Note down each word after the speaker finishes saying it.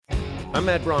I'm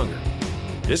Matt Bronger.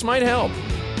 This might help.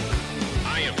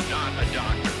 I am not a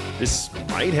doctor. This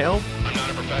might help. I'm not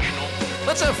a professional.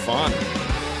 Let's have fun.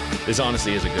 This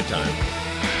honestly is a good time.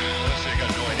 Honestly, I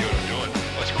got no idea what I'm doing.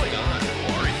 What's going on?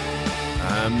 Who are you?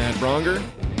 I'm Matt Bronger.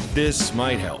 This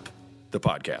might help. The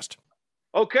podcast.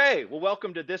 Okay, well,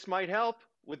 welcome to This Might Help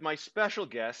with my special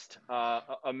guest,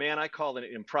 a man I call an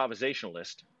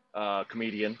improvisationalist,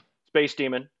 comedian, space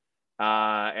demon,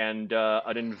 and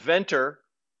an inventor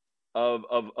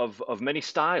of many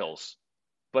styles,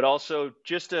 but also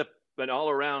just an all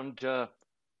around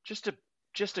just a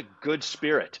good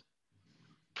spirit.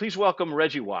 Please welcome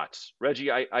Reggie Watts.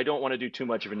 Reggie, I don't want to do too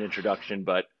much of an introduction,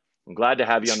 but I'm glad to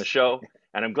have you on the show,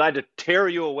 and I'm glad to tear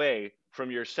you away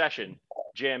from your session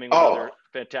jamming with other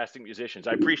fantastic musicians.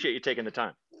 I appreciate you taking the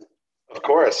time. Of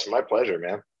course, my pleasure,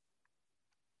 man.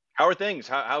 How are things?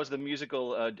 How's the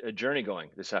musical journey going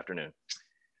this afternoon?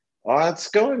 It's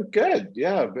going good.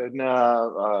 Yeah, I've been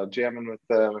jamming with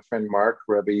my friend Mark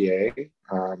Rebillet.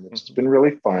 It's been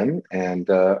really fun, and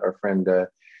our friend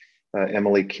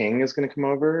Emily King is going to come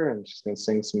over, and she's going to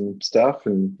sing some stuff,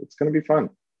 and it's going to be fun.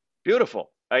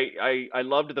 Beautiful. I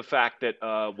loved the fact that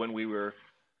when we were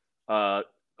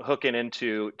hooking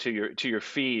into your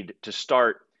feed to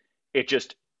start, it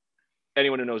just,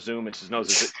 anyone who knows Zoom, it just knows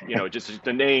it's, just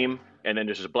the name, and then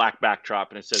there's just a black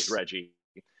backdrop and it says Reggie,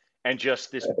 and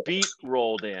just this beat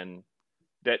rolled in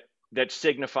that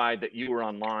signified that you were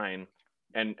online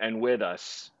and with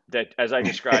us, that, as I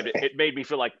described it, it made me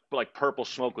feel like purple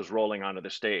smoke was rolling onto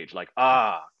the stage, like,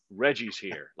 Reggie's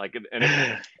here. Like, and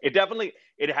it definitely,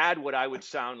 it had what I would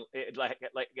sound like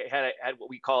it had what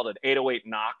we called an 808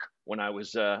 knock when I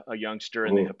was a youngster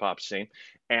in the hip hop scene.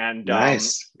 And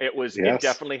nice. It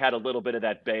definitely had a little bit of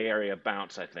that Bay Area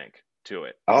bounce, I think, to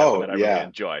it. That I really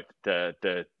enjoyed.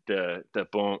 The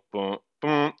boom, boom,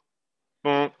 boom,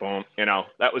 boom, boom.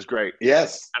 That was great.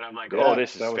 Yes. And I'm like,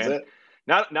 this is fantastic.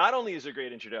 Not only is it a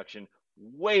great introduction,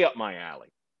 way up my alley.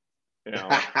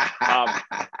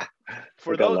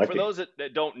 For those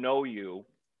that don't know you,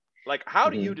 like, how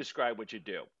do you describe what you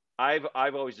do? I've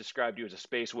always described you as a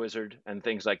space wizard and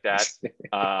things like that,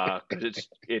 because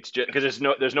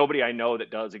there's nobody I know that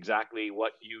does exactly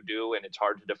what you do, and it's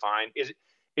hard to define.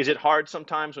 Is it hard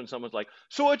sometimes when someone's like,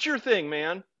 "So what's your thing,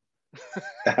 man?"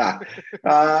 I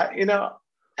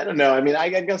don't know. I mean, I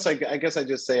guess I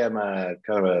just say I'm a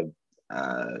kind of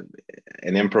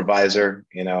an improviser,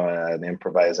 an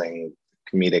improvising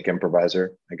comedic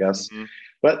improviser, I guess. Mm-hmm.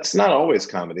 But it's not always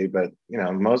comedy, but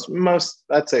most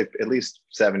I'd say at least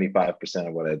 75%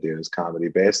 of what I do is comedy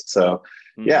based. So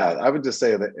yeah, I would just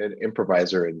say that an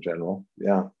improviser in general.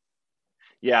 Yeah.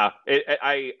 Yeah.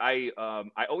 I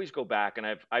always go back,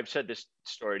 and I've said this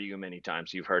story to you many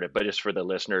times. You've heard it, but just for the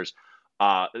listeners,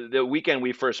 the weekend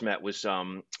we first met was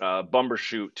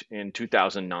Bumbershoot in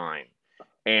 2009.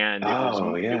 And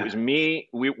it was me.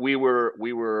 We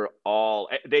were all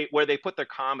where they put their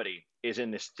comedy is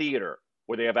in this theater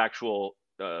where they have actual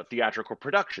theatrical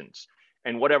productions,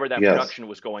 and whatever that production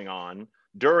was going on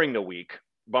during the week.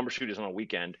 Bumbershoot is on a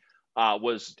weekend.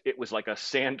 Was like a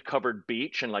sand covered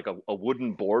beach and like a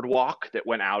wooden boardwalk that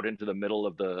went out into the middle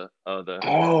of the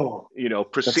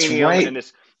proscenium, right. and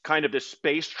this kind of this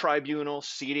space tribunal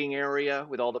seating area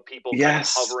with all the people kind of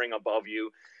hovering above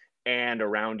you and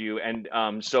around you. And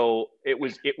so it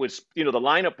was the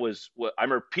lineup was, I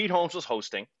remember Pete Holmes was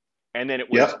hosting, and then it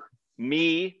was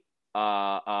me,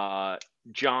 John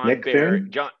Nick Barry,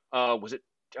 John, was it,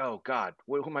 oh God,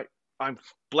 who am I'm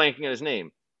blanking on his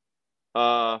name.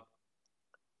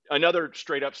 Another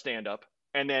straight up stand up,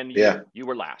 and then you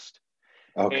were last.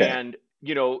 Okay. And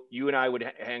you and I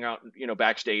would hang out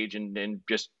backstage and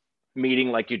just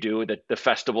meeting like you do. The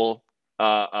festival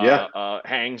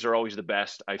hangs are always the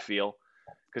best, I feel,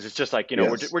 because it's just like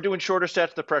we're doing shorter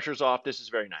sets, the pressure's off, this is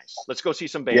very nice, let's go see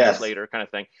some bands later, kind of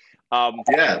thing.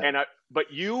 But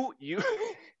you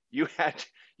had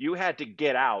to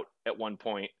get out at one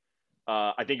point.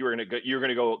 I think you were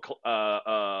gonna go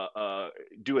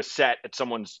do a set at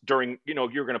someone's during you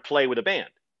were gonna play with a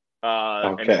band.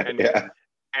 And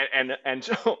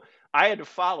so I had to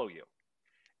follow you,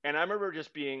 and I remember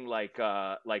just being like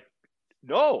no,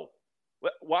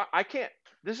 why I can't.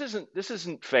 This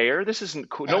isn't fair. This isn't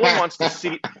cool. No one wants to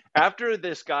see after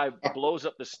this guy blows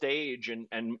up the stage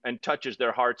and touches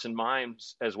their hearts and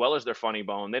minds as well as their funny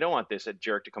bone. They don't want this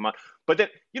jerk to come out. But then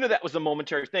that was the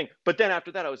momentary thing. But then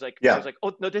after that, I was like,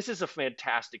 oh no, this is a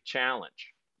fantastic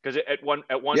challenge, because at one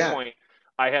point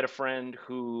I had a friend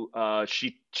who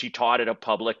she taught at a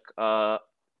public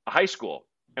high school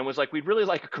and was like, we'd really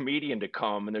like a comedian to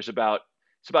come, and there's about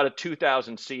It's about a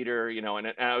 2,000 seater, you know, and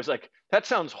I was like, that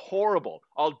sounds horrible.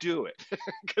 I'll do it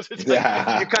because it's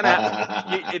like you kind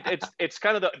of it's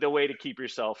kind of the way to keep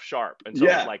yourself sharp. And so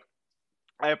Yeah. like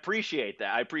I appreciate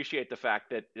that. I appreciate the fact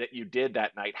that you did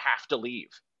that night have to leave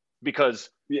because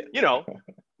Yeah. you know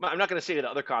I'm not going to say to the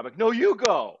other comic, no, you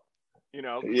go. You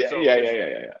know, Yeah, so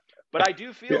yeah. but I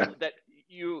do feel Yeah. that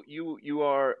you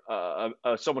are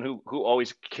someone who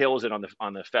always kills it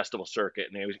on the festival circuit,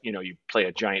 and you know you play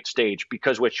a giant stage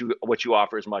because what you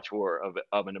offer is much more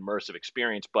of an immersive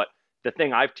experience. But the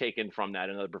thing I've taken from that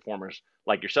and other performers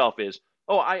like yourself is,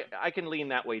 oh, I can lean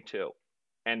that way too,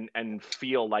 and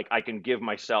feel like I can give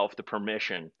myself the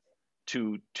permission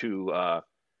to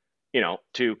you know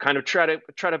to kind of try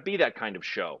to be that kind of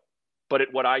show, but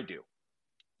at what I do.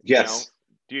 You know, Yes.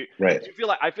 Right. do you feel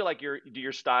like I feel like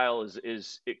your style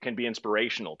is it can be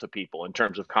inspirational to people in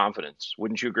terms of confidence?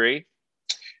 Wouldn't you agree?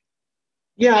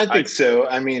 Yeah, I I think so.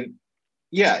 I mean,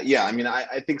 yeah. I mean,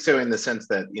 I think so in the sense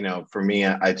that, you know, for me,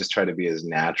 I just try to be as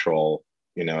natural,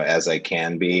 you know, as I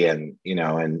can be, and, you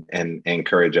know, and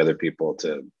encourage other people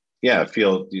to, yeah,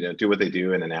 feel, you know, do what they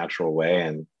do in a natural way.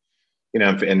 And, you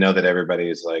know, and know that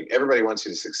everybody wants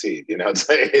you to succeed. You know, it's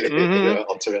like, you hmm know,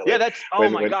 ultimately Yeah, that's oh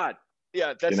my when, God.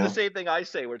 Yeah, you that's the know, same thing I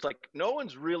say where it's like no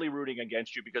one's really rooting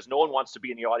against you because no one wants to be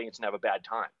in the audience and have a bad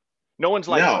time. No one's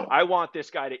like, no, I want this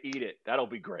guy to eat it. That'll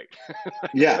be great.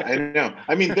 yeah, I know.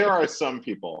 I mean, there are some Yeah,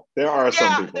 people,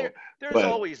 there's but,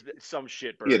 always some you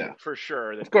shitbird know, for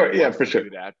sure of that course, yeah, wants for to sure. do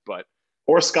that, but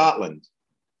Or Scotland,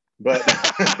 but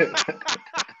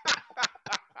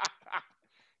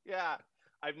yeah,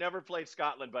 I've never played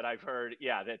Scotland, but I've heard,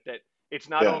 yeah, that it's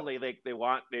not yeah. only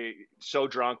they so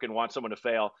drunk and want someone to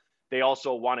fail, they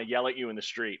also want to yell at you in the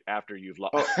street after Oh, you've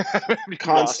lost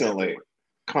constantly, everyone.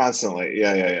 constantly.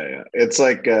 Yeah. It's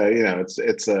like, you know,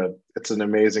 it's an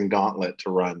amazing gauntlet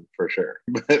to run for sure.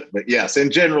 But yes, in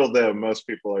general, though, most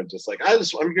people are just like, I'm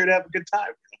here to have a good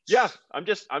time. Yeah, I'm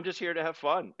just here to have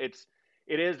fun.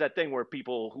 It is that thing where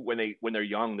people who when they're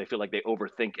young they feel like they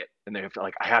overthink it and they have to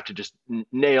like I have to just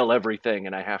nail everything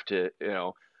and I have to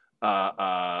uh,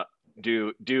 uh,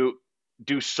 do do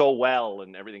do so well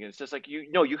and everything. And it's just like you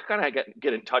kind of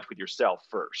get in touch with yourself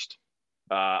first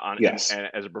on Yes. and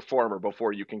as a performer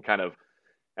before you can kind of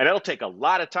and it'll take a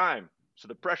lot of time. So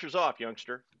the pressure's off,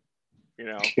 youngster. You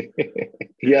know, and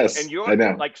Yes, I you're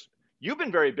know. like you've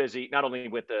been very busy not only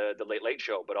with the Late Late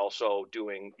Show but also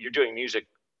doing music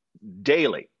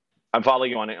daily. I'm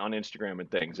following you on Instagram and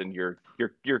things, and you're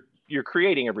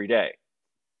creating every day.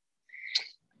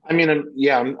 I mean,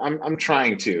 I'm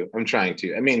trying to. I'm trying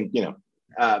to. I mean, you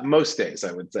know, most days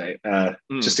I would say,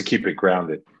 Mm. just to keep it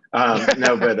grounded.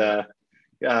 No, but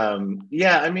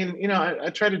yeah. I mean, you know, I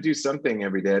try to do something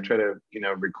every day. I try to, you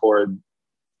know, record,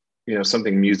 you know,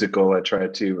 something musical. I try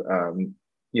to,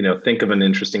 you know, think of an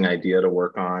interesting idea to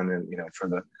work on, and, you know, for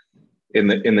the in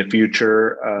the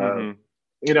future. hmm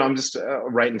You know, I'm just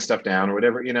writing stuff down or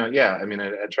whatever. You know, yeah. I mean,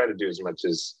 I try to do as much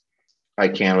as I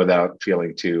can without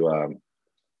feeling too,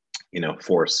 you know,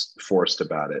 forced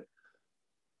about it.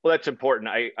 Well, that's important.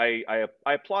 I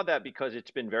applaud that because it's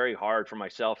been very hard for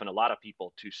myself and a lot of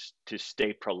people to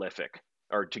stay prolific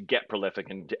or to get prolific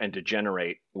and to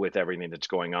generate with everything that's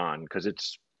going on because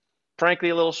it's frankly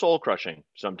a little soul crushing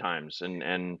sometimes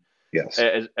and Yes.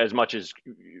 as much as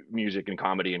music and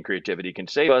comedy and creativity can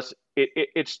save us,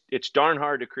 it's darn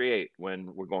hard to create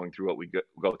when we're going through what we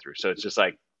go through. So it's just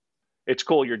like it's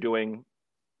cool you're doing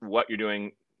what you're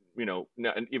doing, you know,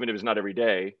 even if it's not every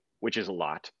day, which is a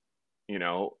lot, you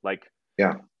know, like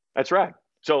Yeah. that's right.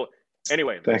 So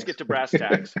anyway, let's Thanks. get to brass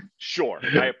tacks. Sure,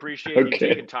 I appreciate you Okay.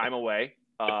 taking time away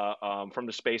from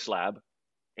the space lab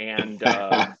and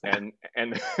and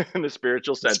the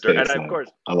spiritual center, and Space of Lab. course,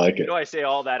 I like you it. know, I say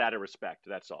all that out of respect.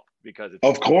 That's all because it's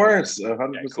Of course, yeah,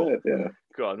 cool, 100%. Yeah.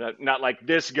 cool. Not like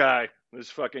this guy,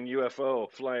 this fucking UFO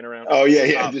flying around. Oh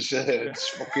yeah. Uh,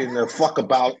 Just fucking fuck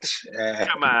about,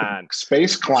 come on.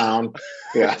 space clown.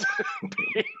 Yeah.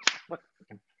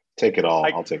 Take it all. I,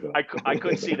 I'll take it I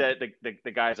could see all.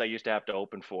 the guys I used to have to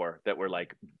open for that were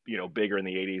like, you know, bigger in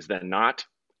the 80s than not.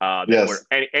 That were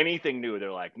Yes. anything new.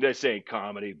 They're like, this ain't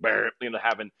comedy. You know,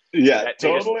 having Yeah. that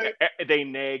Totally. they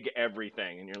nag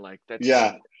everything, and you're like, that's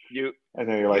Yeah. you. I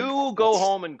know you're like, You go that's,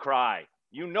 home and cry.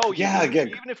 You know you yeah. do. Yeah.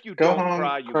 Even if you Go don't home,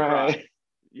 cry, you cry. cry,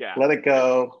 Yeah, let it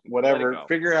go, let it whatever. go.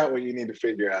 Figure out what you need to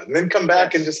figure out, and then come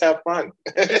back and Yes, just have fun.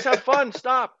 just have fun.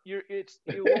 Stop. You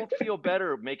won't feel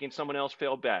better making someone else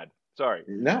feel bad. Sorry.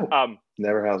 No, Um,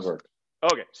 never has worked.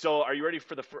 Okay, so are you ready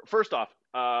for the first off?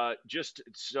 Just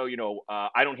so you know,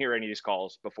 I don't hear any of these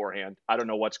calls beforehand. I don't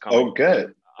know what's Oh, coming.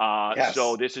 good. So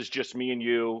Yes. this is just me and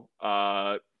you.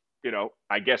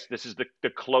 I guess this is the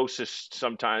closest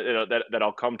sometimes that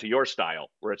I'll come to your style,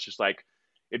 where it's just like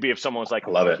it'd be if someone was like,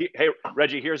 I love it. Hey,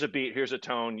 Reggie, here's a beat, here's a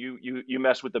tone. You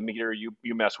mess with the meter, you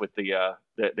mess with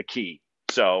the key.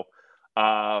 So,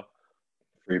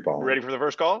 Free ball. ready for the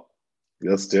first call?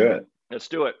 Let's do it. Let's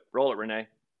do it. Roll it, Renee.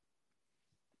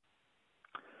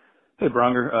 Hey,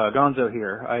 Bronger. Gonzo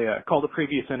here. I called the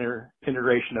previous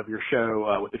iteration of your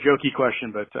show with a jokey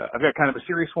question, but I've got kind of a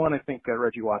serious one. I think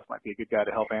Reggie Watts might be a good guy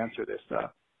to help answer this. So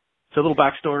a little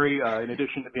backstory. In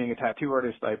addition to being a tattoo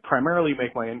artist, I primarily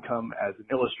make my income as an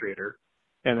illustrator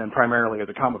and then primarily as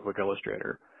a comic book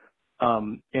illustrator.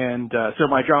 So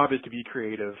my job is to be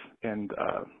creative and,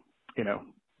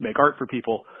 make art for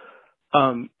people.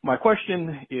 My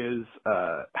question is,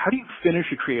 how do you finish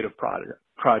a creative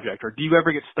project, or do you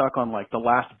ever get stuck on like the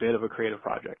last bit of a creative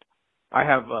project? I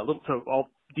have all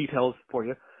details for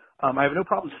you. I have no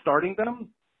problem starting them.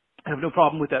 I have no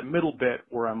problem with that middle bit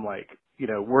where I'm like,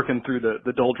 working through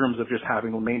the doldrums of just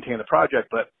having to maintain the project.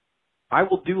 But I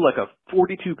will do like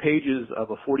 42 pages of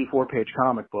a 44-page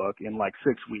comic book in like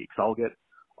 6 weeks. I'll get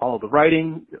all of the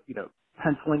writing,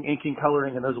 penciling, inking,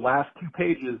 coloring, and those last 2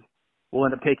 pages will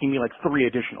end up taking me like 3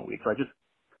 additional weeks. I just,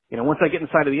 once I get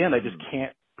inside of the end, I just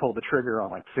can't pull the trigger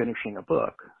on like finishing a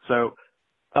book. So,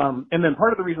 and then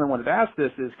part of the reason I wanted to ask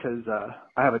this is because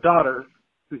I have a daughter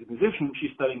who's a musician.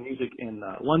 She's studying music in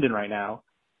London right now.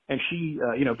 And she,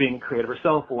 being a creative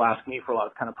herself, will ask me for a lot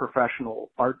of kind of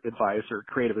professional art advice or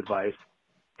creative advice.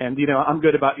 And, I'm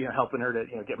good about, helping her to,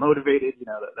 get motivated.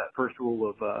 That first rule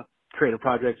of creative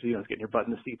projects, is getting your butt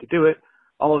in the seat to do it.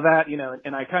 All of that,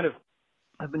 and I kind of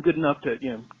have been good enough to,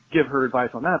 give her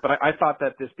advice on that. But I thought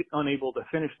that this unable to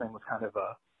finish thing was kind of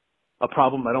a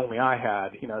problem that only I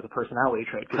had, as a personality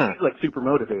trait. Because she's like super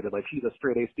motivated. Like she's a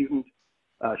straight A student.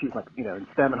 She was like, in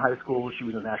STEM in high school. She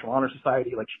was in the National Honor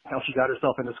Society. Like how she got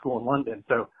herself into school in London.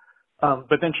 So,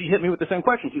 but then she hit me with the same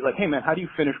question. She's like, hey man, how do you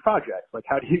finish projects? Like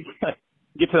how do you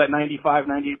get to that 95,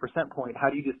 98% point? How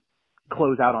do you just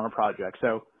close out on a project?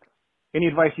 So any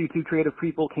advice you two creative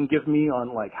people can give me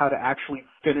on like how to actually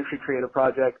finish a creative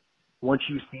project once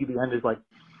you see the end is like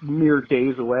mere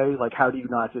days away? Like how do you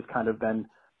not just kind of then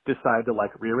decide to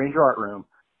like rearrange your art room,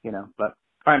 but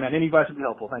all right, man, any advice would be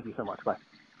helpful. Thank you so much. Bye.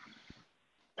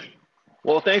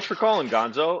 Well, thanks for calling,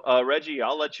 Gonzo. Reggie,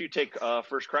 I'll let you take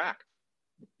first crack.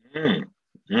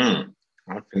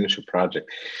 I'll finish a project.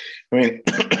 I mean,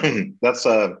 that's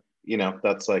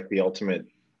that's like the ultimate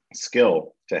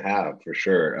skill to have for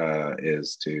sure,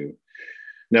 is to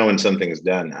know when something's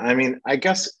done. I mean, I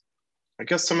guess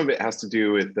some of it has to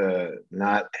do with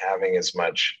not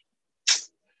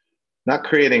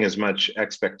creating as much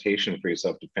expectation for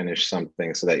yourself to finish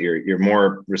something, so that you're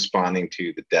more responding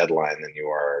to the deadline than you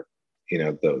are,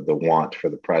 the want for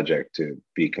the project to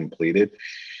be completed.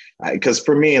 Because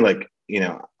for me, like,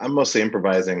 I'm mostly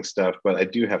improvising stuff, but I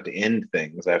do have to end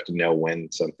things. I have to know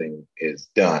when something is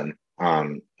done.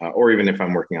 Or even if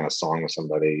I'm working on a song with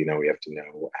somebody, we have to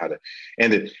know how to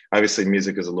end it. Obviously,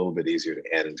 music is a little bit easier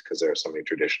to end because there are so many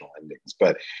traditional endings.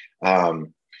 But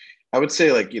I would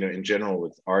say, like, in general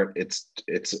with art,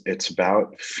 it's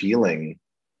about feeling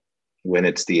when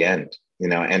it's the end,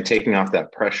 and taking off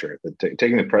that pressure,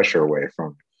 taking the pressure away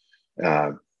from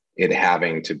it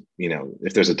having to,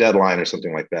 if there's a deadline or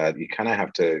something like that, you kind of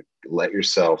have to let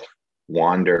yourself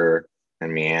wander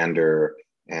and meander,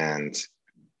 and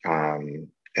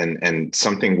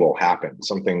something will happen.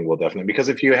 Something will definitely, because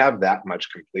if you have that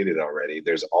much completed already,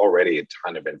 there's already a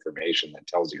ton of information that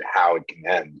tells you how it can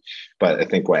end. But I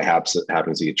think what happens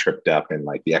is you get tripped up in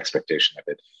like the expectation of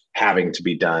it having to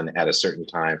be done at a certain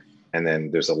time. And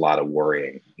then there's a lot of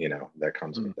worrying, that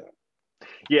comes with that.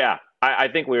 Yeah. I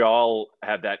think we all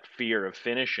have that fear of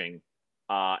finishing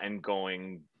and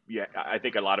going. Yeah. I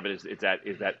think a lot of it is that,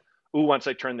 ooh, once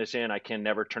I turn this in, I can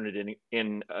never turn it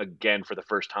in again for the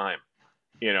first time.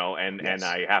 And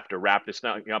I have to wrap this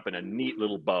up in a neat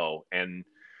little bow, and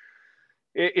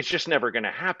it's just never going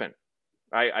to happen.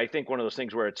 I think one of those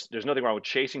things where there's nothing wrong with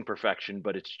chasing perfection,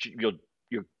 but you'll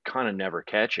kind of never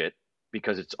catch it,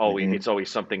 because it's always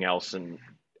something else in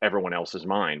everyone else's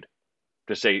mind.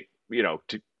 To say,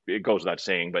 it goes without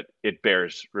saying, but it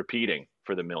bears repeating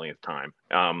for the millionth time.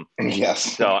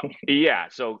 Yes. So yeah.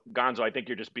 So Gonzo, I think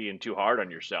you're just being too hard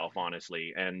on yourself,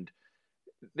 honestly, and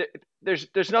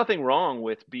there's nothing wrong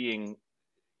with being,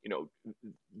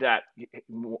 that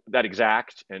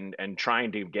exact and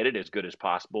trying to get it as good as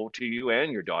possible to you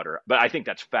and your daughter. But I think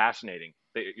that's fascinating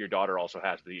that your daughter also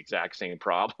has the exact same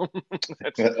problem.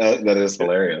 That is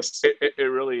hilarious. It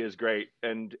really is great.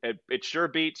 And it sure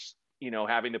beats,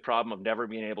 having the problem of never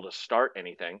being able to start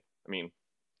anything. I mean,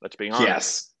 let's be honest.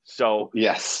 Yes. So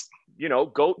yes.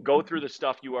 go through the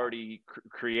stuff you already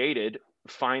created,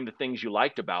 find the things you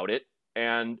liked about it,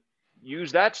 and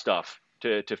use that stuff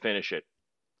to finish it.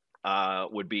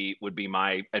 Would be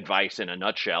my advice in a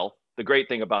nutshell. The great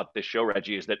thing about this show,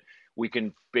 Reggie, is that we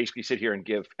can basically sit here and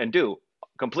give and do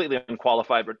completely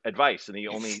unqualified advice. And the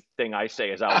only thing I say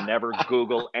is I'll never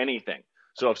Google anything.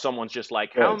 So if someone's just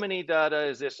like, how many data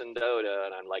is this and Dota?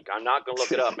 And I'm like, I'm not going to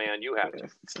look it up, man. You have to.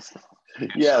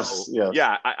 Yes.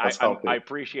 Yeah, I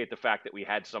appreciate the fact that we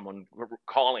had someone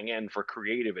calling in for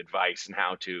creative advice and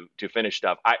how to finish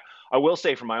stuff. I will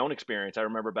say from my own experience, I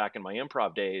remember back in my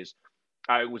improv days,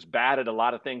 I was bad at a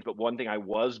lot of things, but one thing I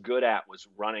was good at was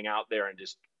running out there and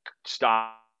just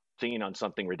stop scene on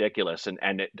something ridiculous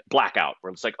and it blackout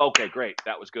where it's like, okay, great,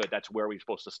 that was good. That's where we're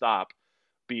supposed to stop.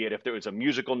 Be it if there was a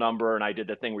musical number and I did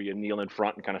the thing where you kneel in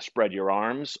front and kind of spread your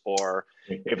arms, or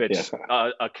if it's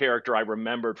a character I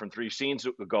remembered from 3 scenes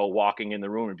ago walking in the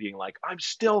room and being like, I'm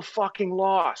still fucking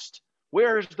lost.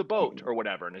 Where is the boat or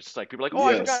whatever? And it's like people are like, oh,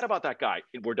 I forgot about that guy.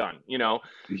 We're done,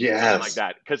 Yes, like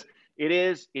that. Because it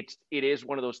is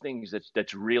one of those things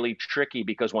that's really tricky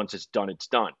because once it's done, it's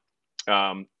done.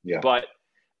 But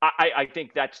I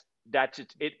think that's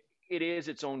it. It is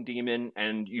its own demon,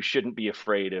 and you shouldn't be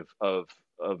afraid of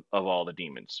all the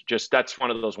demons. Just that's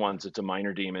one of those ones. It's a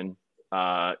minor demon.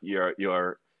 Your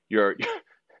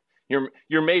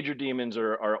major demons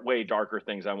are way darker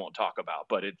things I won't talk about.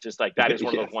 But it's just like that is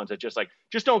one of those ones that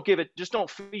just don't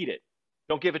feed it.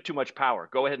 Don't give it too much power.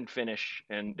 Go ahead and finish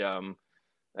and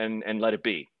let it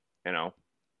be.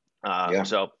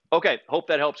 So okay, hope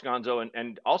that helps, Gonzo,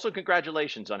 and also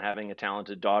congratulations on having a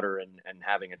talented daughter and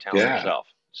having a talent yourself.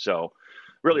 So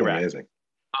really rad. Amazing.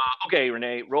 Okay,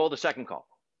 Renee, roll the second call.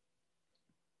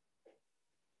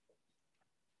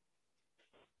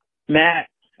 Matt,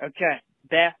 okay,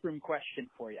 bathroom question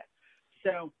for you.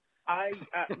 So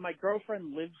my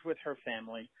girlfriend lives with her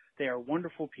family. They are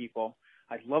wonderful people.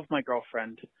 I love my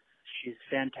girlfriend. She's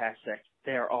fantastic.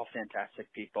 They are all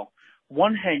fantastic people.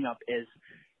 One hang up is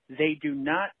they do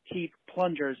not keep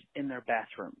plungers in their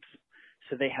bathrooms.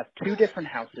 So they have 2 different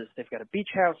houses. They've got a beach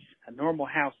house, a normal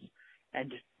house,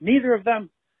 and neither of them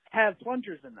have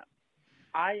plungers in them.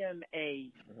 I am a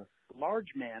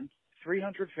large man,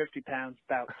 350 pounds,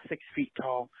 about 6 feet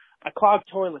tall. I clog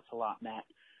toilets a lot, Matt.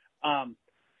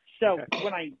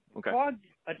 When I clog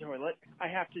a toilet, I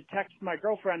have to text my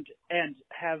girlfriend and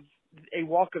have a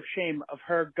walk of shame of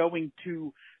her going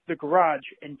to the garage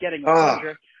and getting a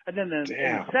plunger. And then in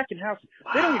the second house,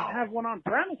 they don't even have one on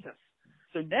premises.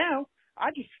 So now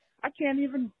I can't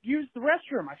even use the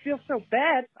restroom. I feel so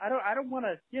bad. I don't want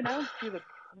to, do the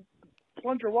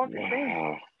plunger walk of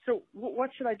shame. So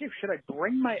what should I do? Should I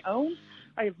bring my own?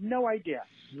 I have no idea.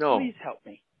 No. Please help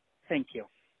me. Thank you.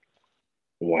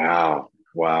 Wow.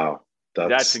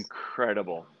 That's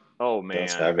incredible. Oh man.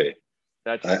 That's heavy.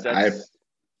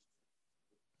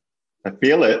 I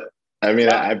feel it. I mean,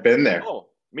 I've been there. Oh,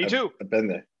 me too. I've been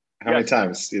there. How many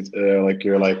times? It's,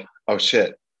 you're like, oh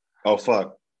shit, oh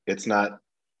fuck. It's not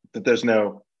that there's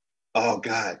no, oh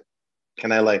God,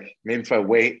 can I maybe if I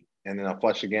wait and then I'll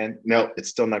flush again? No, it's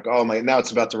still not. Oh my, now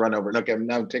it's about to run over. Okay,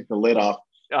 now I'm taking the lid off,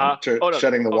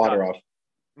 shutting the water off.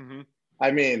 Mm-hmm.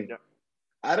 I mean,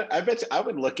 I bet you, I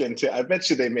would look into. I bet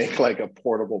you they make a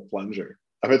portable plunger.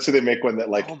 I bet you they make one that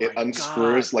it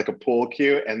unscrews like a pool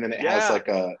cue, and then it has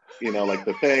a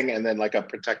the thing, and then a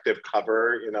protective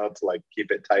cover, to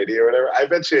keep it tidy or whatever. I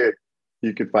bet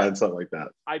you could find something like that.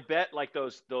 I bet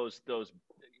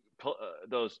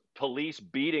those police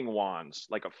beating wands,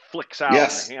 it flicks out and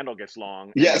the handle gets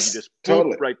long. Yes, and you just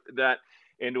totally. Right that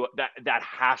into that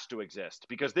has to exist,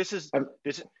 because this is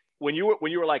when you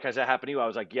were like, has that happened to you? I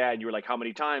was like, yeah, and you were like, how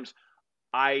many times?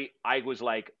 I was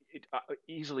like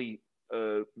easily.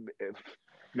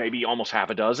 Maybe almost half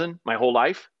a dozen my whole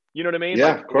life. You know what I mean?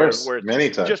 Yeah, of course. Where many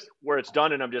times. Just where it's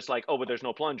done, and I'm just like, oh, but there's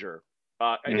no plunger.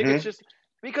 It's just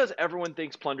because everyone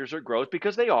thinks plungers are gross,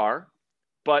 because they are.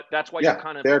 But that's why you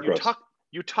kind of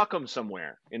you tuck them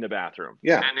somewhere in the bathroom.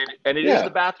 Yeah, and it is the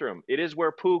bathroom. It is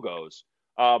where poo goes.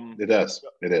 It does.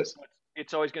 It is.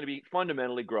 It's always going to be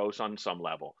fundamentally gross on some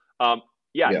level.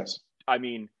 Yes. I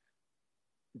mean,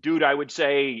 dude, I would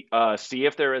say see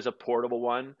if there is a portable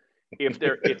one. If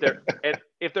there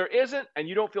isn't, and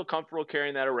you don't feel comfortable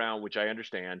carrying that around, which I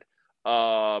understand,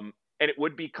 and it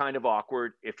would be kind of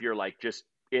awkward if you're just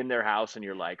in their house and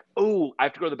you're like, oh, I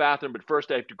have to go to the bathroom, but first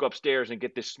I have to go upstairs and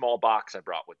get this small box I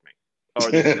brought with me,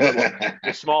 or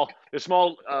this small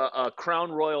Crown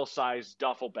Royal size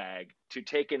duffel bag to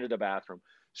take into the bathroom.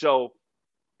 So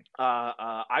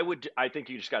I think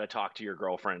you just got to talk to your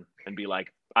girlfriend and be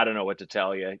like, I don't know what to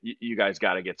tell you. You guys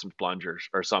got to get some plungers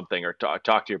or something, or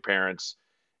talk to your parents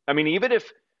I mean, even if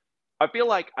I feel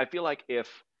like if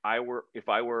I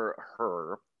were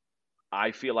her,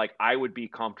 I feel like I would be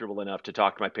comfortable enough to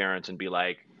talk to my parents and be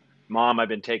like, "Mom, I've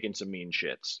been taking some mean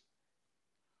shits.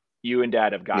 You and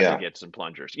Dad have got to Yeah. get some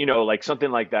plungers." Like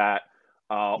something like that,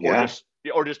 Yeah.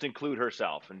 or just include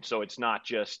herself, and so it's not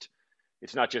just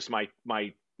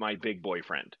my big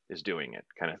boyfriend is doing it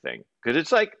kind of thing. Because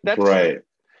it's like Right.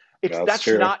 That's that's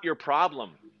true. not your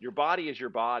problem. Your body is your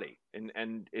body,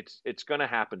 and it's gonna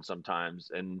happen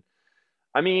sometimes. And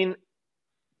I mean,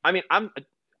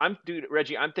 dude,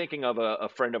 Reggie, I'm thinking of a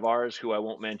friend of ours who I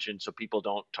won't mention so people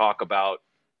don't talk about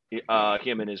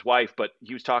him and his wife, but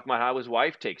he was talking about how his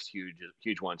wife takes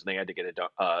huge ones and they had to get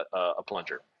a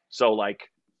plunger. So like,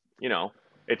 you know,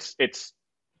 it's it's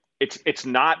it's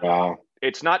not Wow.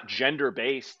 gender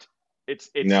based. It's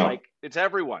No, like it's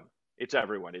everyone. It's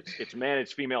everyone. It's man,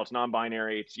 it's female, it's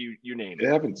non-binary, it's you name it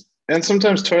it. happens. And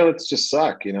sometimes toilets just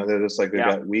suck. They're just like they've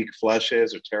Yeah. got weak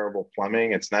flushes or terrible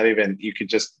plumbing. It's not even, you could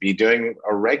just be doing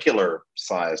a regular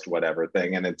sized whatever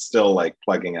thing and it's still like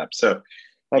plugging up. So,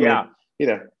 I Yeah.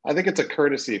 mean, I think it's a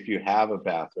courtesy if you have a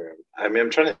bathroom. I mean, I'm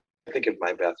trying to think if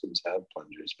my bathrooms have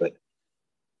plungers, but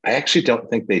I actually don't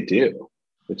think they do,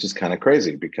 which is kind of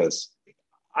crazy because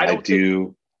I I don't think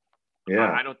do.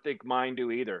 Yeah. I don't think mine do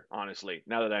either, honestly.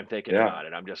 Now that I'm thinking Yeah. about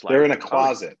it, I'm just They're like, in a oh,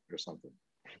 closet or something.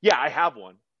 yeah, I have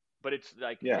one, but it's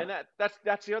like, Yeah. and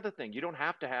that's the other thing. You don't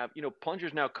have to have,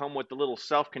 plungers now come with the little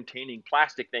self-containing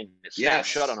plastic thing that snaps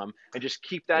shut on Yes. them, and just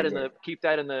keep that Exactly.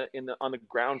 on the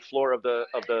ground floor of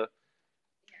the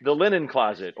linen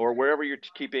closet or wherever you're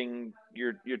keeping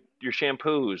your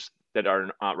shampoos that are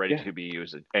not ready Yeah. to be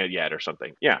used yet or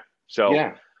something. Yeah. So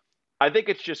Yeah. I think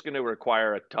it's just going to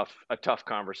require a tough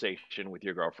conversation with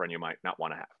your girlfriend you might not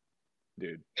want to have,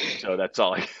 dude. So that's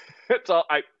all. That's all.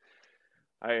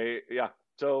 Yeah.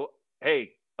 So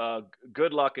hey,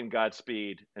 good luck and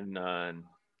Godspeed, and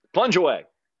plunge away.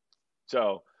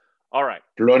 So, all right,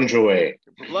 Plunge away.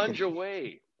 plunge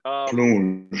away.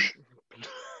 Plunge.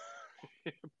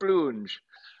 Plunge.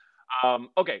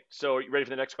 Okay, so you ready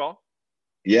for the next call?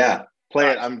 Yeah. Play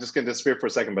All it. right. I'm just going to disappear for a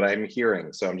second, but I'm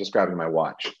hearing, so I'm just grabbing my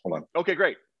watch. Hold on. Okay,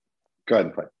 great. Go ahead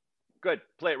and play. Good.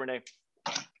 Play it, Renee.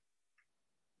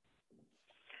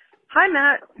 Hi,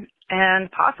 Matt,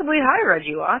 and possibly hi,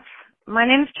 Reggie Watts. My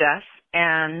name's Jess,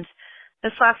 and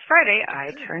this last Friday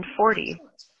I turned 40.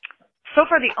 So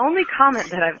far, the only comment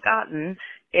that I've gotten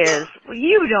is, well,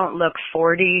 you don't look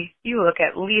 40. You look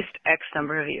at least X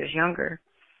number of years younger.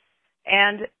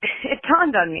 And it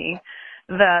dawned on me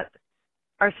that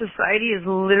our society is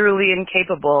literally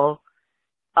incapable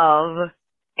of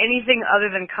anything other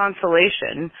than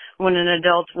consolation when an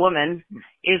adult woman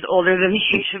is older than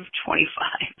the age of 25.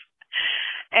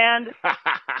 And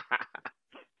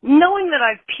knowing that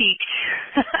I've peaked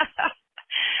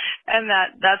and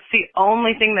that's the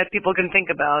only thing that people can think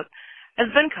about has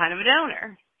been kind of a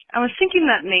downer. I was thinking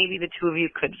that maybe the two of you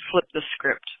could flip the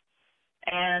script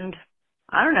and,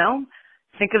 I don't know,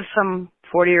 think of some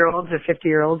 40-year-olds or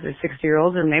 50-year-olds or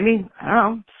 60-year-olds or maybe, I don't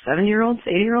know, 70-year-olds,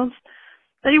 80-year-olds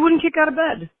that you wouldn't kick out of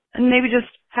bed and maybe just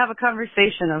have a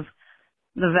conversation of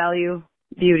the value,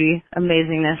 beauty,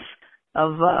 amazingness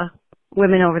of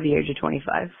women over the age of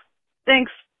 25.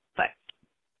 Thanks. Bye.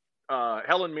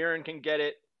 Helen Mirren can get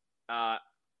it.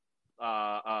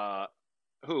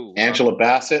 Who? Angela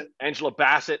Bassett. Angela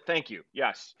Bassett. Thank you.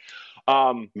 Yes.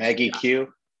 Maggie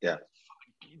Q. Yeah.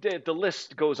 The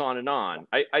list goes on and on.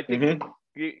 I think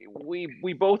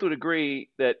we both would agree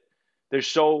that there's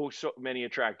so many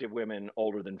attractive women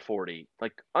older than 40,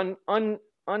 like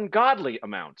ungodly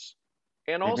amounts.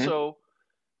 And also,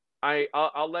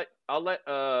 I'll let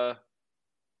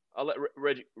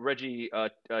Reggie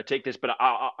take this, but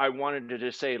I wanted to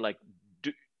just say, like,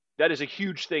 that is a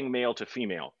huge thing, male to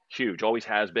female, huge, always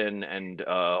has been, and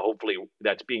hopefully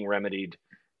that's being remedied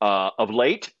of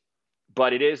late.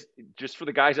 But it is just for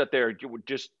the guys out there. You would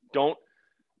just don't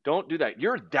do that.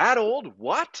 You're that old?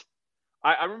 What?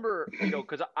 I remember,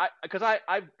 because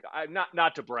I'm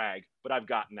not to brag, but I've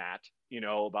gotten that,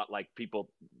 about like people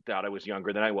thought I was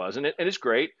younger than I was, and it's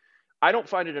great. I don't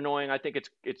find it annoying. I think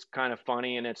it's kind of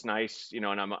funny and it's nice,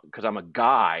 and because I'm a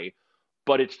guy,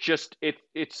 but it's just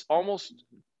it's almost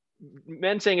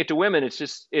men saying it to women. It's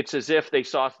as if they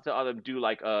saw them do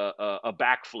like a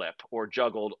backflip or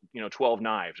juggled 12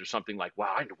 knives or something, like,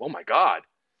 wow, oh my God,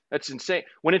 that's insane.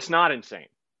 When it's not insane.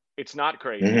 It's not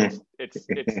crazy. It's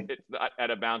out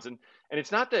of bounds, and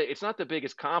it's not the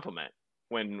biggest compliment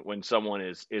when someone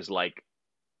is like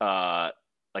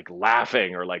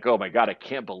laughing or like, oh my God, I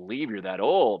can't believe you're that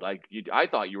old. I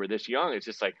thought you were this young. It's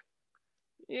just like,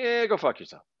 yeah, go fuck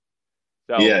yourself.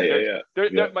 So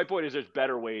Yeah. my point is, there's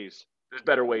better ways there's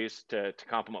better ways to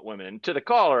compliment women. And to the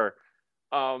caller,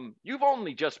 you've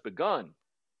only just begun.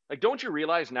 Like, don't you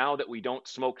realize now that we don't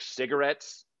smoke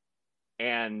cigarettes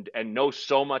and know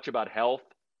so much about health?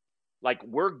 Like,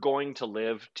 we're going to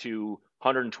live to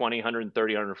 120,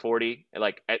 130, 140,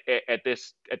 like at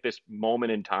this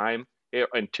moment in time,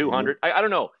 and 200. I don't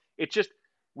know. It's just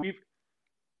we've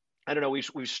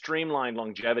we've streamlined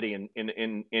longevity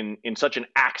in such an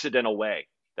accidental way.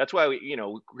 That's why we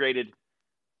created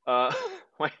all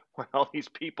these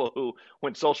people who,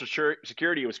 when Social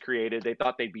Security was created, they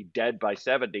thought they'd be dead by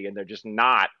 70, and they're just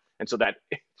not. And so that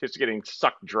it's just getting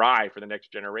sucked dry for the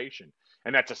next generation.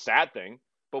 And that's a sad thing,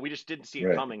 but we just didn't see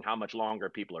it coming, how much longer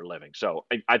people are living. So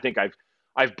I think I've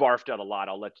barfed out a lot.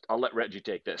 I'll let Reggie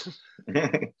take this.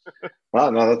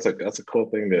 Well, no, that's a cool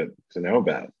thing to know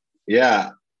about.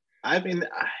 Yeah. I mean,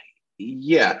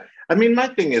 my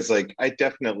thing is, like, I've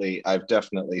definitely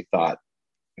thought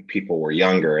people were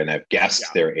younger, and I've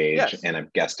guessed their age, and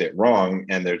I've guessed it wrong,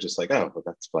 and they're just like, oh, well,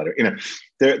 that's flattering.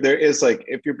 There is, like,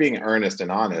 if you're being earnest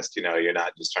and honest, you're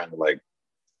not just trying to, like,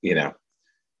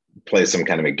 play some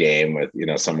kind of a game with,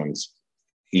 someone's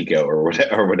ego or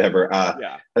whatever.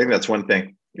 I think that's one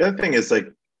thing. The other thing is,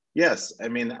 like, yes, I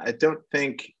mean, I don't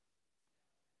think,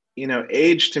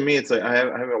 age to me, it's like I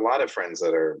have a lot of friends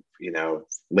that are,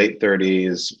 late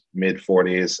 30s, mid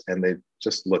 40s, and they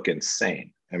just look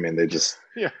insane. I mean, they just,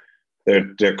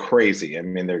 they're crazy. I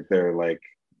mean, they're like,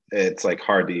 it's like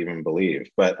hard to even believe.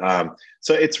 But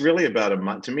so it's really about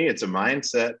to me, it's a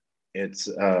mindset. It's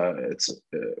a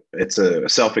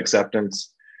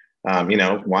self-acceptance.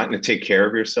 Wanting to take care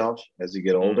of yourself as you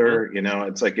get older.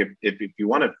 It's like if you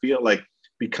want to feel like,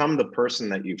 become the person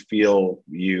that you feel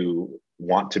you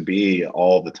want to be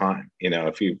all the time.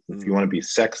 If you want to be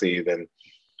sexy,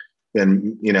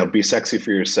 then be sexy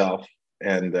for yourself,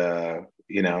 and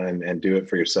and do it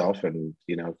for yourself. And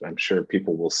I'm sure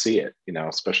people will see it.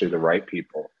 Especially the right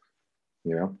people.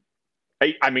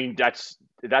 I mean, that's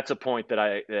a point that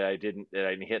I didn't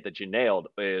hit, that you nailed,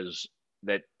 is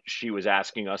that she was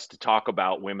asking us to talk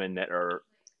about women that are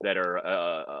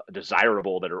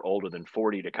desirable, that are older than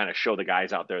 40, to kind of show the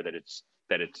guys out there that it's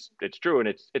true. And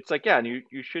it's like, and you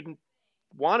shouldn't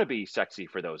want to be sexy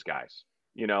for those guys,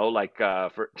 you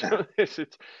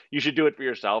should do it for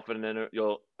yourself, and then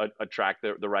you'll attract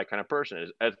the right kind of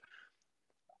person.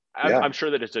 I'm sure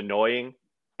that it's annoying.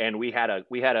 And I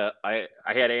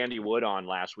had Andy Wood on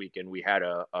last week, and we had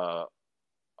a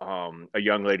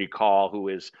young lady call who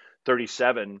is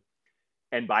 37,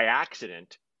 and by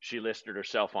accident she listed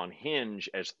herself on Hinge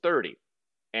as 30,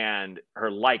 and her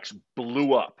likes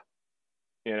blew up.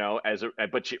 But her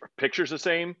picture's the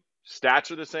same,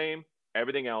 stats are the same,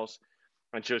 everything else.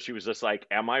 And so she was just like,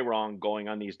 am I wrong going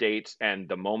on these dates? And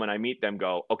the moment I meet them,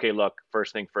 go, okay, look,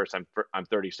 first thing first, I'm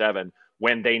 37,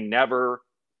 when they never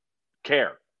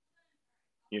care.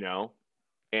 And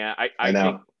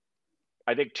I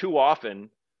think too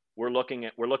often we're looking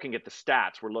at the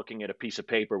stats, we're looking at a piece of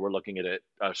paper, we're looking at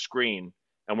a screen,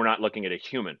 and we're not looking at a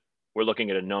human. We're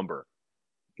looking at a number.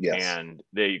 Yes. And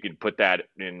you can put that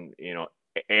in,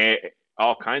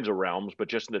 all kinds of realms, but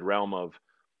just in the realm of,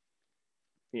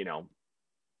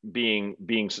 being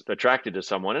attracted to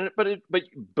someone. But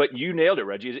you nailed it,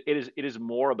 Reggie. It is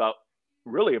more about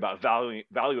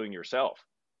valuing yourself,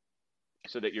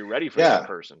 so that you're ready for that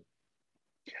person.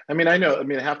 I mean,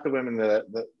 half the women the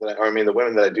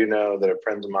women that I do know that are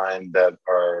friends of mine that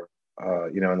are,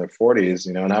 in their 40s,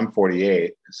 and I'm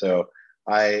 48. So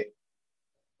I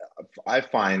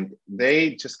find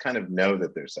they just kind of know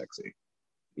that they're sexy,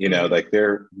 like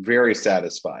they're very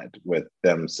satisfied with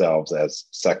themselves as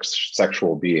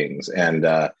sexual beings, and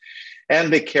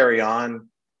they carry on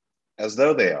as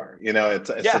though they are,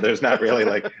 so there's not really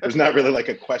like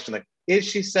a question like, is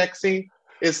she sexy?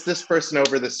 Is this person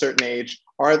over the certain age?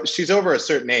 She's over a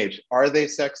certain age. Are they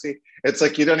sexy? It's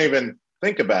like, you don't even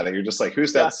think about it. You're just like,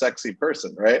 who's that sexy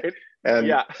person, right?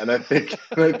 And I think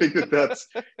that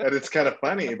it's kind of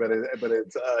funny, but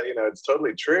it's it's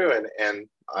totally true. And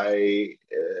I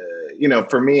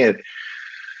for me,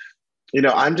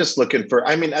 I'm just looking for,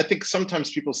 I think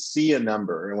sometimes people see a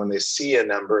number, and when they see a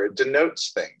number, it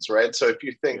denotes things, right? So if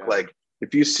you think like,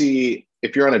 if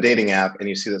you're on a dating app and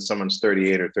you see that someone's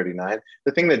 38 or 39,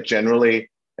 the thing that generally,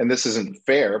 and this isn't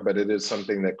fair, but it is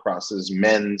something that crosses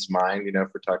men's mind, if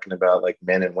we're talking about like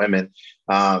men and women,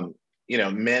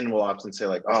 men will often say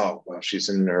like, oh, well, she's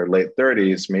in her late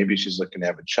 30s. Maybe she's looking to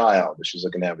have a child. If she's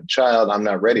looking to have a child, I'm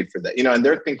not ready for that. And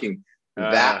they're thinking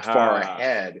that far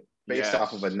ahead based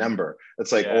off of a number.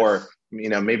 It's like, or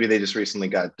maybe they just recently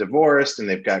got divorced and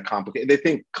they've got they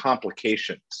think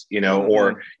complications,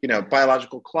 or,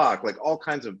 biological clock, like all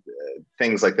kinds of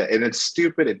things like that. And it's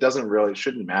stupid. It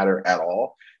shouldn't matter at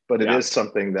all, but it is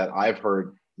something that I've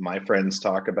heard my friends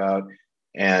talk about,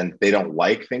 and they don't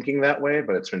like thinking that way,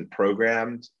 but it's been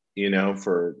programmed,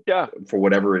 for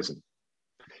whatever reason.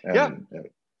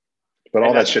 But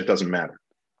all that shit doesn't matter.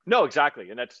 No, exactly.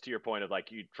 And that's to your point of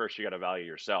like, you got to value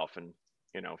yourself and,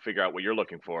 figure out what you're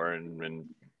looking for and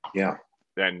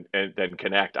then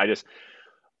connect.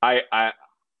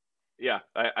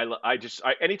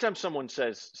 Anytime someone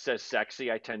says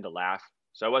sexy, I tend to laugh.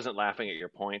 So I wasn't laughing at your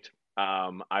point.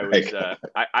 I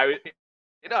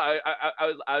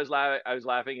was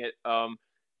laughing at,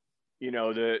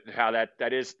 how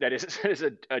that is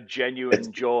a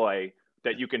genuine joy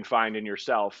that you can find in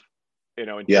yourself, in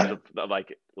terms of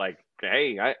like,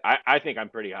 hey, I think I'm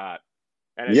pretty hot.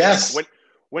 And it's like,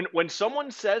 when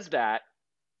someone says that,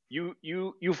 you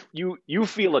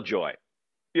feel a joy.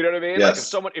 You know what I mean?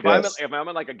 Yes. Like if I'm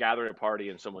at like a gathering party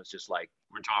and someone's just like,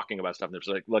 we're talking about stuff and they're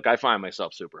just like, look, I find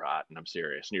myself super hot and I'm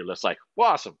serious. And you're just like, well,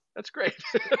 awesome. That's great.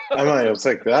 It's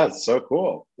like, that's so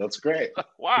cool. That's great.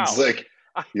 Wow. It's like,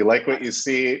 you like what you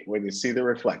see when you see the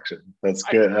reflection. That's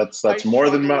good. That's more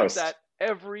than most. That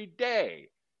every day.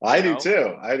 I do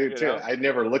too. I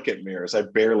never look at mirrors. I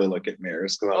barely look at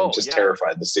mirrors because I'm just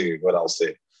terrified to see what I'll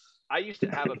see. I used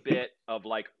to have a bit of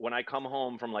like, when I come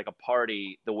home from like a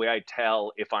party, the way I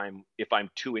tell if I'm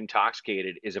too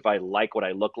intoxicated is if I like what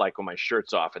I look like when my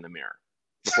shirt's off in the mirror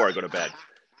before I go to bed.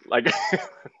 Like,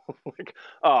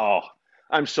 oh,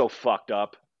 I'm so fucked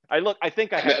up. I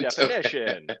think I have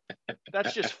definition.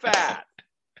 That's just fat.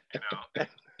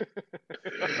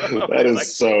 That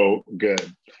is so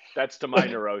good. That's to my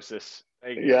neurosis.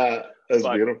 Yeah, that's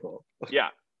beautiful. Yeah,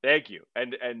 thank you.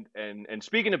 And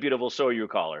speaking of beautiful, so are you a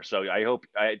caller. So I hope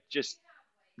just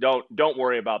don't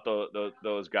worry about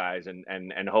those guys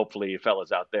and hopefully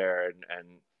fellas out there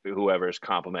and whoever is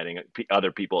complimenting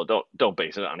other people, don't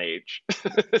base it on age.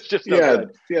 It's just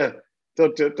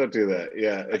Don't do that.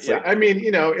 Yeah, it's like, I mean,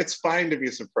 it's fine to be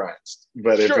surprised,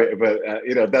 but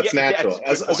that's natural.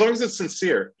 As long as it's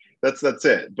sincere, that's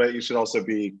it. But you should also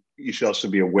be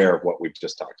aware of what we've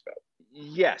just talked about.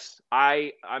 Yes,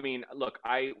 I mean, look,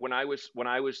 when I was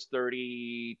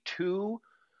 32,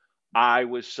 I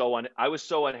was so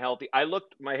unhealthy.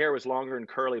 My hair was longer and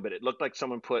curly, but it looked like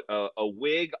someone put a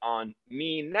wig on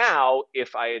me. Now,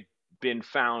 if I had been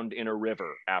found in a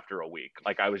river after a week,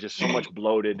 like I was just so much more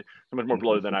bloated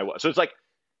than I was. So it's like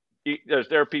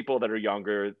there are people that are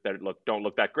younger that don't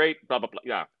look that great. Blah blah blah.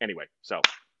 Yeah. Anyway,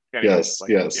 yes.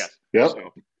 Yep. So,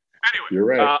 anyway, you're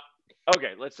right.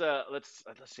 Okay, let's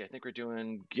see. I think we're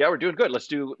doing good. Let's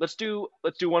do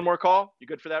one more call. You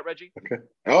good for that, Reggie? Okay.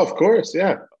 Oh, of course.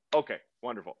 Yeah. Okay.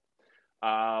 Wonderful.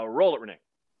 Roll it, Renee.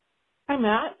 Hi,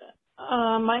 Matt.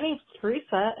 My name's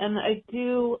Teresa, and I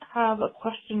do have a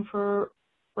question for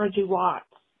Reggie Watts.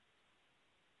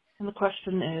 And the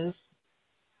question is,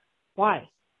 why?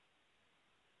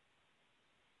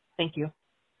 Thank you.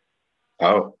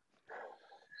 Oh.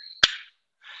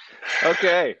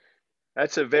 Okay.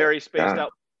 That's a very spaced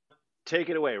out. Take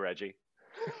it away, Reggie.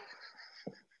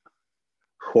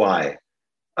 Why?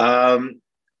 I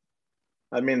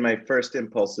mean, my first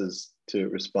impulse is to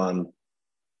respond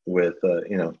with,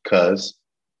 cuz,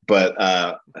 but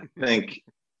I think,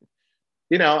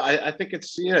 I think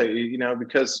it's,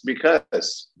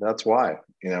 because that's why,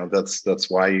 that's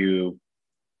why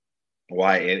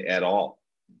it at all,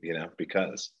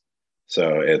 because.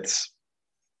 So it's,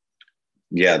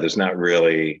 there's not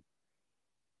really,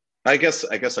 I guess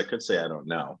I could say I don't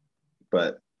know,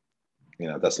 but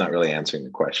that's not really answering the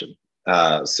question.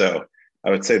 So I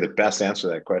would say the best answer to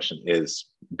that question is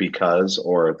because,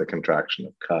 or the contraction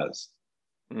of cuz.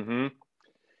 Mm-hmm.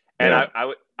 And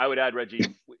I would add,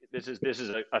 Reggie, this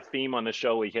is a theme on the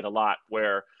show we hit a lot,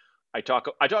 where I talk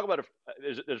about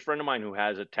there's a friend of mine who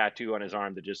has a tattoo on his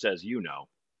arm that just says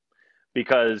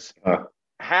because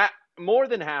more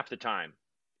than half the time,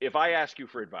 if I ask you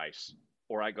for advice,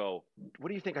 or I go, what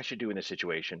do you think I should do in this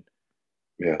situation?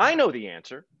 Yeah. I know the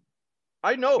answer.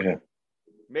 I know it.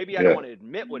 Maybe I don't want to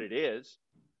admit what it is.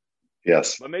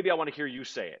 Yes. But maybe I want to hear you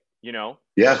say it,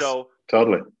 Yes, so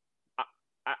totally.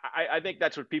 I think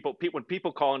that's what when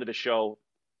people call into the show,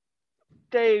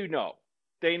 they know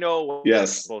what they're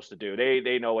supposed to do.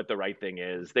 They know what the right thing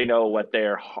is. They know what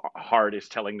their heart is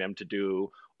telling them to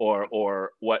do,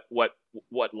 or what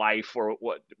life, or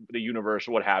what the universe,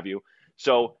 or what have you.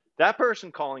 So that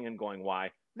person calling in going,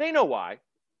 why? They know why.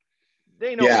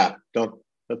 They know. Yeah. Don't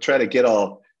try to get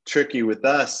all tricky with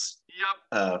us.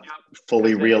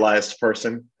 fully realized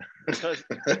person. Because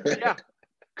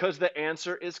the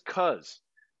answer is cuz.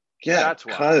 Yeah, that's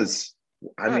why. Cuz.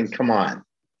 I mean, come on.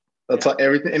 That's all,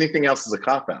 everything. Anything else is a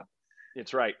cop out.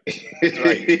 It's right. That's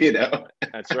right. You know.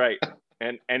 That's right.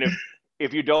 And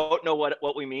if you don't know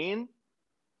what we mean,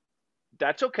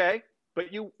 that's okay.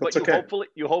 But you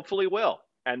hopefully will.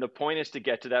 And the point is to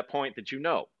get to that point that you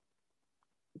know.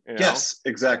 Yes,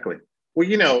 exactly. Well,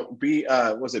 you know, Be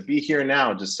Here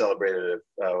Now just celebrated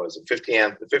the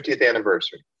 50th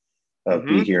anniversary of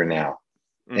Be Here Now.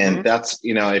 And that's,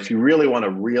 you know, if you really want a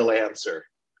real answer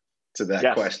to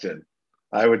that question,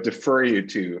 I would defer you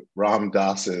to Ram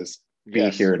Dass's Be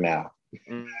Here Now.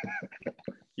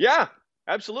 Yeah,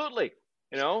 absolutely.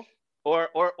 You know,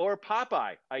 or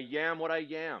Popeye, I yam what I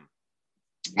yam.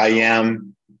 I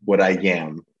am what I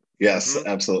am. Yes,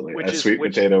 absolutely. A sweet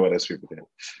potato and a sweet potato.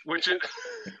 Which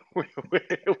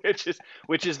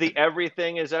is the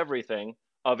everything is everything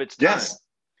of its time. Yes,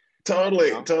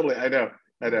 totally. I know.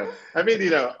 I mean,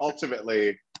 you know,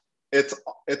 ultimately, it's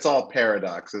all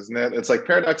paradox, isn't it? It's like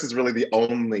paradox is really the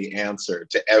only answer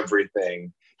to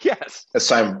everything. Yes.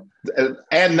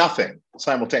 And nothing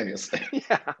simultaneously.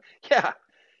 Yeah.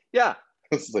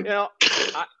 It's like, you know,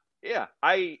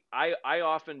 I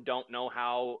often don't know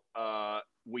how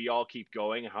we all keep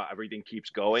going, how everything keeps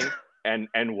going,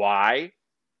 and why.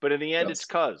 But in the end, it's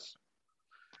cuz.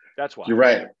 That's why. You're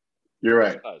right.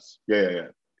 Cuz. Yeah.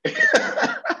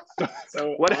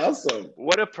 So awesome.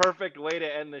 What a perfect way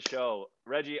to end the show.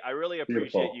 Reggie, I really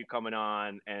appreciate Beautiful. you coming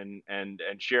on and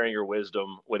sharing your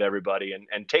wisdom with everybody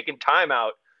and taking time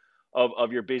out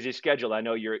of your busy schedule. I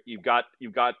know you've got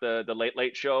the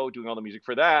late show, doing all the music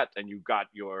for that, and you've got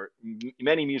your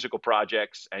many musical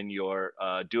projects, and you're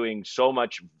doing so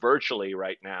much virtually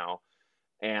right now.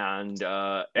 And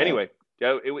anyway,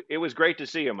 it was great to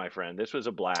see you, my friend. This was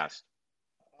a blast.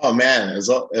 Oh man, it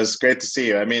was great to see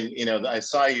you. I mean, you know, I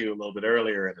saw you a little bit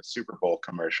earlier in a Super Bowl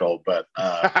commercial, but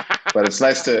it's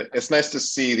nice to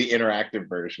see the interactive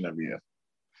version of you.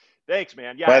 Thanks,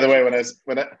 man. Yeah. By the way, what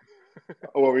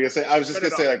were you gonna say? I was just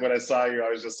gonna say, like, when I saw you,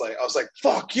 I was like,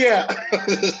 fuck yeah!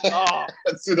 Oh.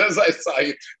 As soon as I saw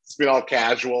you, it's been all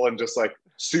casual and just like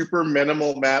super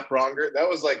minimal Matt Bronger. That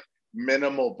was like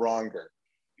minimal Bronger.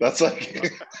 That's like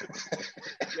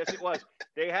yes, it was.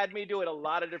 They had me do it a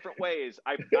lot of different ways.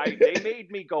 They made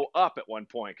me go up at one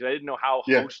point because I didn't know how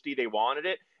hosty they wanted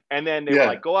it. And then they were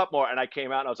like, go up more. And I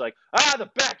came out and I was like, the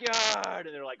backyard.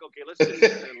 And they're like, okay, let's just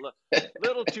a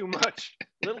little too much.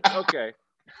 Okay.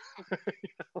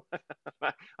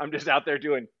 I'm just out there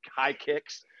doing high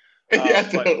kicks. Yeah,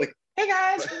 totally. Hey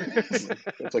guys.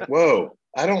 It's like, whoa,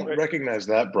 I don't recognize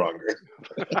that Bronger.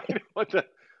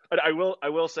 I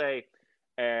will say,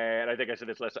 and I think I said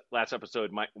this last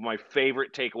episode, my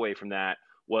favorite takeaway from that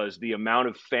was the amount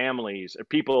of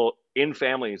people in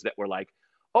families that were like,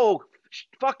 oh,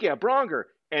 fuck yeah, Bronger.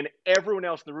 And everyone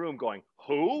else in the room going,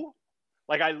 who?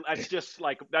 Like, it's just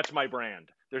like, that's my brand.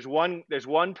 There's one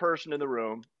person in the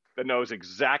room that knows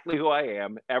exactly who I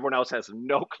am. Everyone else has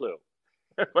no clue.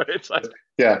 But it's like,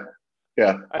 yeah.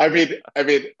 I mean,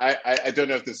 I don't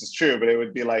know if this is true, but it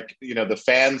would be like, you know, the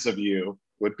fans of you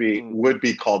would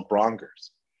be called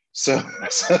Brongers. So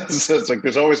it's like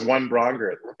there's always one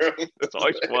Bronger in the room. There's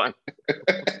always one.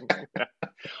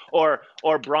 or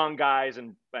Brong guys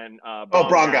and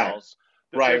Brong guys.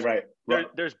 Right.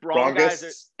 There's Brong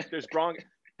guys. There's Brong.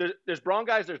 There's Brong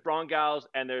guys. There's Brong gals,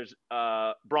 and there's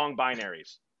Brong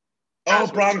binaries.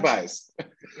 Brong buys.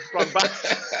 Brong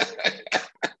buys.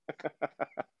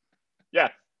 Yeah.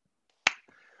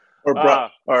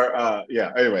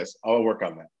 Anyways, I'll work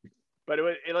on that. But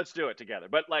let's do it together.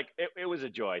 But like, it was a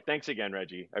joy. Thanks again,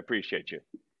 Reggie. I appreciate you.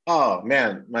 Oh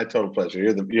man, my total pleasure.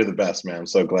 You're the best, man. I'm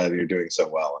so glad you're doing so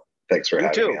well. Thanks for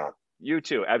having me on. You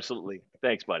too. Absolutely.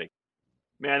 Thanks, buddy.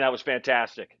 Man, that was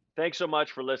fantastic. Thanks so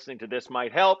much for listening to This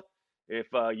Might Help. If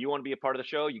you want to be a part of the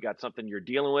show, you got something you're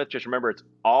dealing with, just remember it's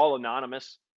all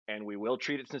anonymous, and we will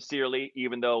treat it sincerely,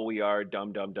 even though we are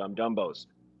dumbos.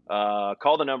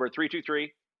 Call the number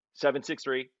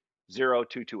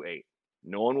 323-763-0228.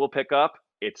 No one will pick up.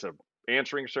 It's an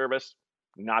answering service.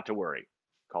 Not to worry.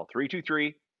 Call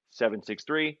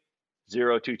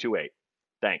 323-763-0228.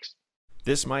 Thanks.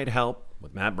 This Might Help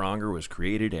with Matt Bronger was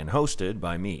created and hosted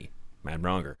by me, Matt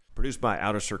Bronger. Produced by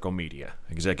Outer Circle Media.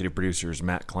 Executive producers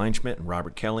Matt Kleinschmidt and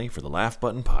Robert Kelly for the Laugh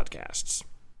Button Podcasts.